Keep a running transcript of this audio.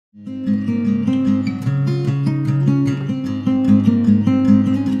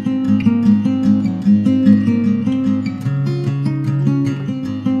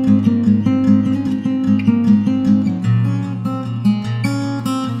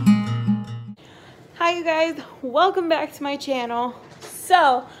Hi you guys, welcome back to my channel.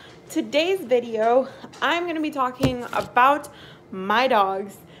 So today's video I'm going to be talking about my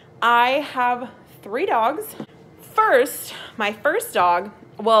dogs. I have 3 dogs. First, my first dog,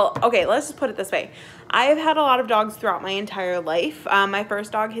 well, okay, let's just put it this way. I've had a lot of dogs throughout my entire life. My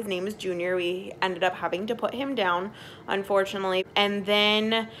first dog, his name is Junior. We ended up having to put him down, unfortunately. And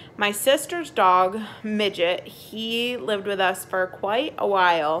then my sister's dog, Midget, he lived with us for quite a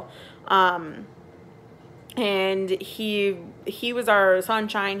while. And he was our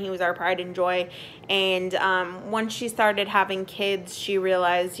sunshine, he was our pride and joy. And once she started having kids, she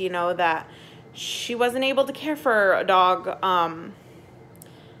realized, you know, that she wasn't able to care for a dog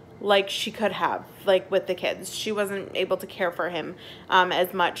like she could have, like with the kids. She wasn't able to care for him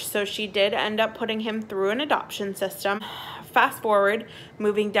as much. So she did end up putting him through an adoption system. Fast forward,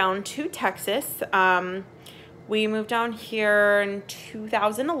 moving down to Texas. We moved down here in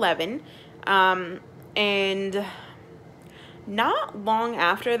 2011. And not long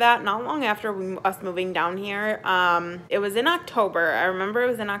after that, us moving down here, it was in October. I remember it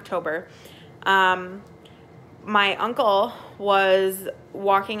was in October. My uncle was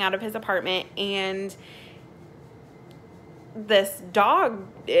walking out of his apartment, and this dog,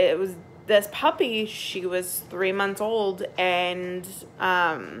 it was this puppy, she was 3 months old, and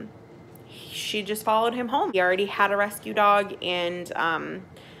she just followed him home. He already had a rescue dog, and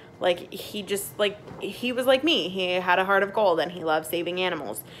he was like me. He had a heart of gold and he loved saving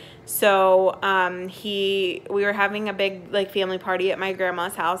animals. So we were having a big family party at my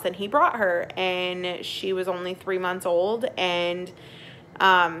grandma's house, and he brought her, and she was only 3 months old, and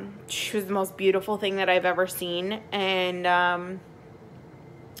she was the most beautiful thing that I've ever seen. And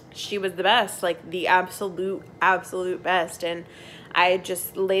she was the best, like the absolute best. And I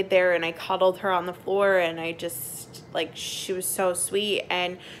just laid there and I cuddled her on the floor, and I just, she was so sweet.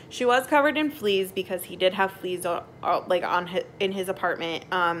 And she was covered in fleas because he did have fleas in his apartment.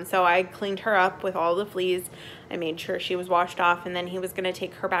 So I cleaned her up with all the fleas. I made sure she was washed off, and then he was going to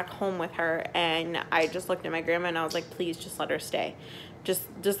take her back home with her. And I just looked at my grandma and I was like, please just let her stay. Just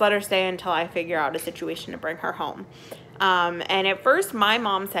let her stay until I figure out a situation to bring her home. And at first my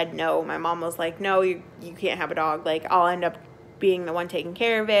mom said no. My mom was like, no, you can't have a dog. Like, I'll end up being the one taking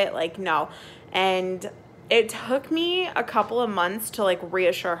care of it. Like, no. And it took me a couple of months to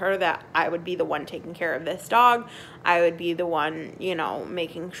reassure her that I would be the one taking care of this dog. I would be the one, you know,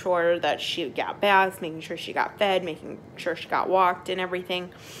 making sure that she got baths, making sure she got fed, making sure she got walked and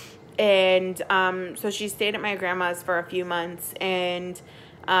everything. And so she stayed at my grandma's for a few months, and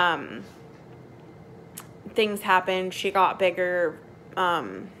things happened. She got bigger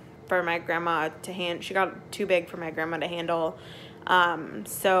for my grandma to handle. She got too big for my grandma to handle.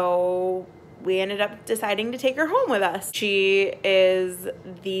 So we ended up deciding to take her home with us. She is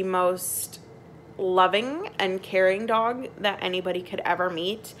the most loving and caring dog that anybody could ever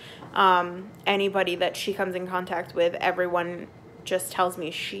meet. Anybody that she comes in contact with, everyone just tells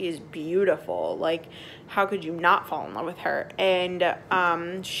me she is beautiful. Like, how could you not fall in love with her?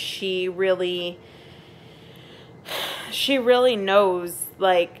 And she really knows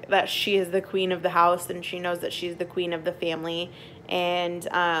that she is the queen of the house, and she knows that she's the queen of the family. And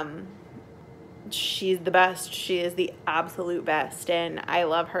she's the best. She is the absolute best, and I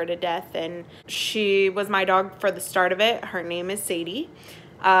love her to death. And she was my dog for the start of it. Her name is Sadie.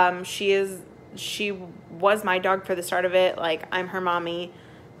 She was my dog for the start of it. Like, I'm her mommy,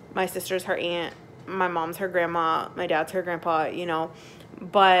 my sister's her aunt, my mom's her grandma, my dad's her grandpa, you know.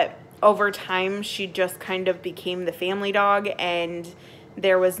 But over time, she just kind of became the family dog, and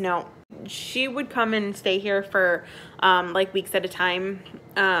she would come and stay here for weeks at a time.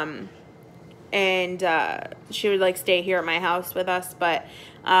 And she would stay here at my house with us. But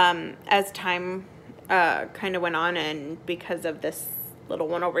as time kind of went on, and because of this little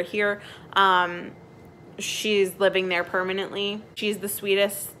one over here, she's living there permanently. She's the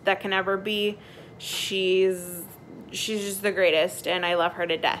sweetest that can ever be. She's just the greatest, and I love her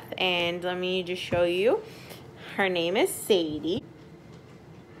to death. And let me just show you. Her name is Sadie.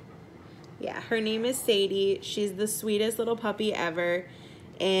 Yeah, her name is Sadie. She's the sweetest little puppy ever,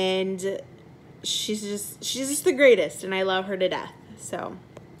 and she's just the greatest, and I love her to death. So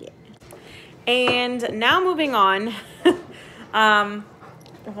yeah. And now moving on.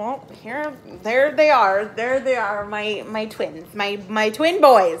 Well, there they are, my twins, my twin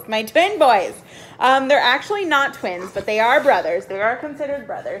boys. They're actually not twins, but they are brothers. They are considered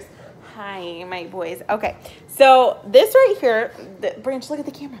brothers. Hi, my boys. Okay, so this right here, Branch, look at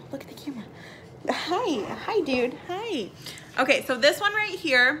the camera. Hi, dude. Hi. Okay, so this one right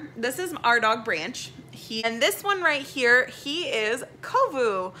here, this is our dog Branch. And this one right here, he is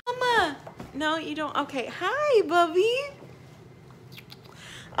Kovu. Mama, No, you don't. Okay. Hi, Bubby.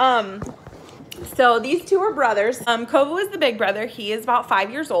 So these two are brothers. Kovu is the big brother. He is about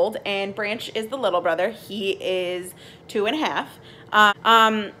 5 years old, and Branch is the little brother. He is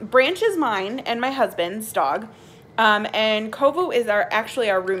 2.5. Branch is mine and my husband's dog. And Kovu is actually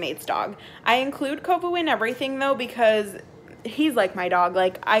our roommate's dog. I include Kovu in everything though, because he's like my dog.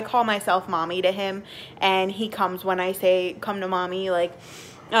 Like, I call myself mommy to him, and he comes when I say come to mommy, like,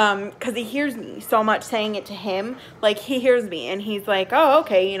 because he hears me so much saying it to him. Like, he hears me and he's like, oh,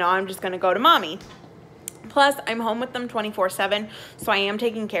 okay, you know, I'm just gonna go to mommy. Plus, I'm home with them 24/7, so I am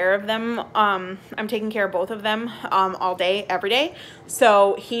taking care of them. I'm taking care of both of them all day, every day.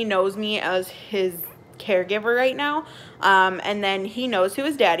 So he knows me as his caregiver right now. And then he knows who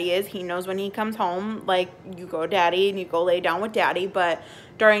his daddy is. He knows when he comes home, like, you go daddy and you go lay down with daddy. But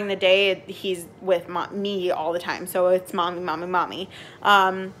during the day, he's with me all the time. So it's mommy, mommy, mommy.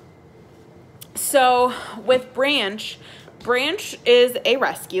 So with Branch is a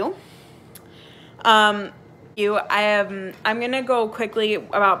rescue. I'm gonna go quickly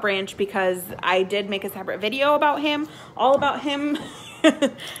about Branch because I did make a separate video about him, all about him.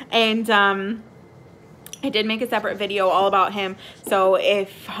 And I did make a separate video all about him. So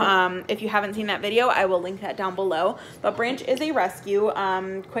if you haven't seen that video, I will link that down below. But Branch is a rescue.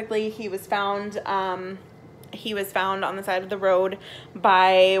 Quickly, he was found on the side of the road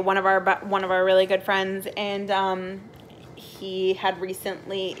by one of our really good friends, and he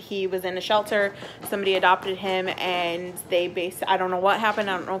was in a shelter. Somebody adopted him, and I don't know what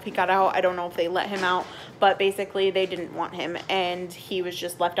happened. I don't know if he got out. I don't know if they let him out, but basically they didn't want him, and he was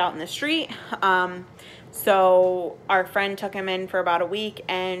just left out in the street. So our friend took him in for about a week,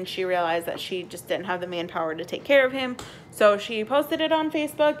 and she realized that she just didn't have the manpower to take care of him. So she posted it on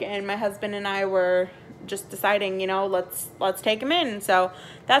Facebook, and my husband and I were just deciding, you know, let's take him in. So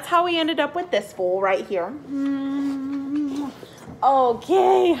that's how we ended up with this fool right here.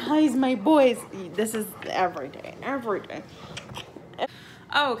 Okay, he's my boys. This is every day.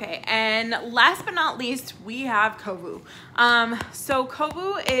 Okay, and last but not least, we have Kovu. So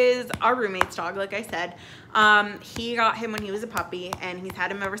Kovu is our roommate's dog, like I said. He got him when he was a puppy, and he's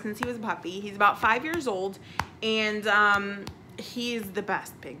had him ever since he was a puppy. He's about 5 years old, and he's the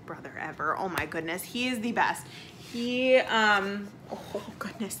best big brother ever. Oh my goodness, he is the best. Oh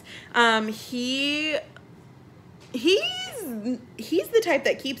goodness, he's the type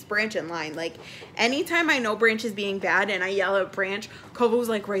that keeps Branch in line. Like, anytime I know Branch is being bad and I yell at Branch, Kovu's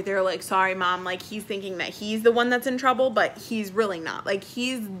like right there, like, sorry mom. Like, he's thinking that he's the one that's in trouble, but he's really not. Like,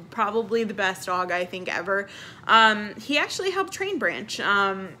 he's probably the best dog I think ever. He actually helped train Branch.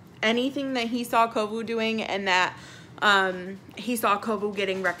 Anything that he saw Kovu doing and that he saw Kovu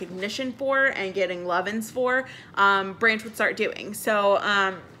getting recognition for and getting love-ins for, Branch would start doing. So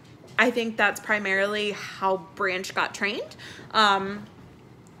I think that's primarily how Branch got trained.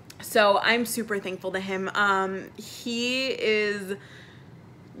 So I'm super thankful to him. He is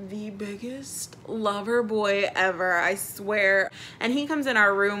the biggest lover boy ever, I swear. And he comes in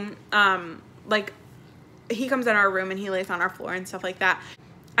our room, he comes in our room and he lays on our floor and stuff like that.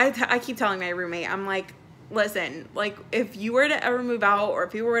 I keep telling my roommate, I'm like, listen, like, if you were to ever move out, or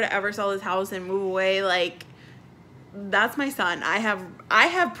if you were to ever sell this house and move away, like, that's my son. I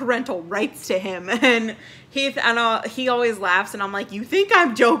have parental rights to him. And he always laughs, and I'm like, you think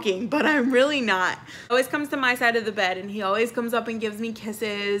I'm joking, but I'm really not. He always comes to my side of the bed, and he always comes up and gives me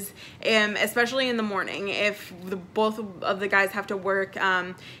kisses, especially in the morning. If both of the guys have to work,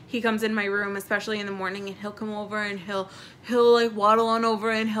 he comes in my room, especially in the morning, and he'll come over and he'll like waddle on over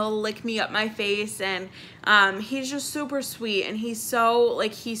and he'll lick me up my face. And he's just super sweet, and he's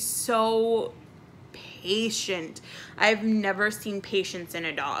so patient. I've never seen patience in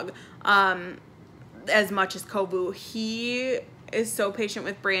a dog as much as Kovu. He is so patient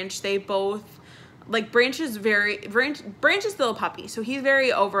with Branch. They both, like, Branch is still a puppy, so he's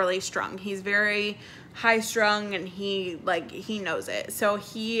very overly strung. He's very high strung, and he knows it. So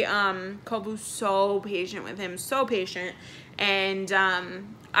Kovu's so patient with him, so patient. And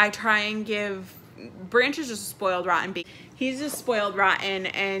I try and give, Branch is just a spoiled rotten baby. He's just spoiled rotten,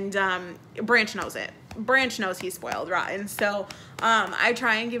 and Branch knows it. Branch knows he's spoiled rotten. So I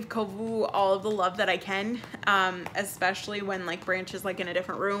try and give Kovu all of the love that I can, especially when, like, Branch is, like, in a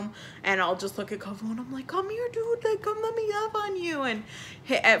different room, and I'll just look at Kovu and I'm like, come here, dude, like, come let me love on you. And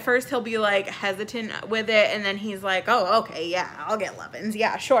at first he'll be, like, hesitant with it, and then he's like, oh, okay, yeah, I'll get lovin's,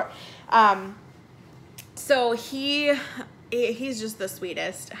 yeah, sure. So he's just the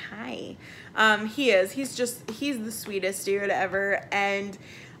sweetest. Hi. He's the sweetest dude ever. And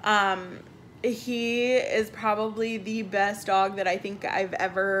he is probably the best dog that I think I've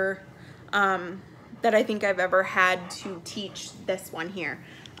ever that I think I've ever had to teach this one here.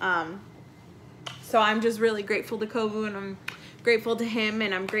 So I'm just really grateful to Kovu, and I'm grateful to him,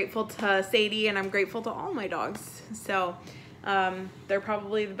 and I'm grateful to Sadie, and I'm grateful to all my dogs. So they're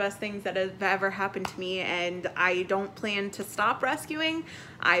probably the best things that have ever happened to me, and I don't plan to stop rescuing.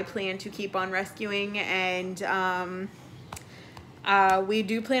 I plan to keep on rescuing, and we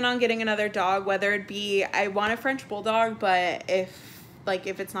do plan on getting another dog, whether it be, I want a French Bulldog, but if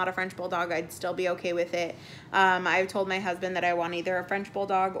it's not a French Bulldog, I'd still be okay with it. I've told my husband that I want either a French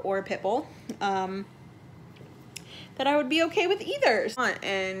Bulldog or a Pit Bull. That I would be okay with either.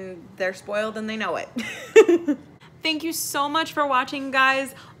 And they're spoiled and they know it. Thank you so much for watching,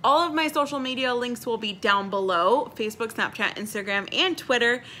 guys. All of my social media links will be down below: Facebook, Snapchat, Instagram, and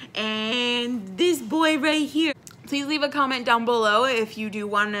Twitter. And this boy right here. Please leave a comment down below if you do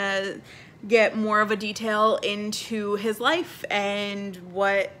want to get more of a detail into his life and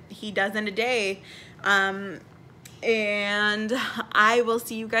what he does in a day. And I will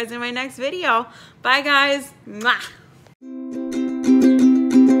see you guys in my next video. Bye, guys. Mwah.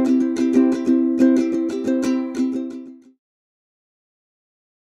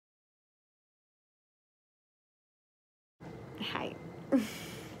 Hi.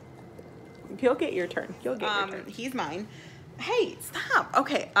 You'll get your turn. You'll get your turn. He's mine. Hey, stop.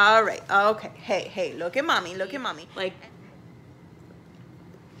 Okay. All right. Okay. Hey, look at mommy. Look at mommy. Like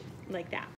that.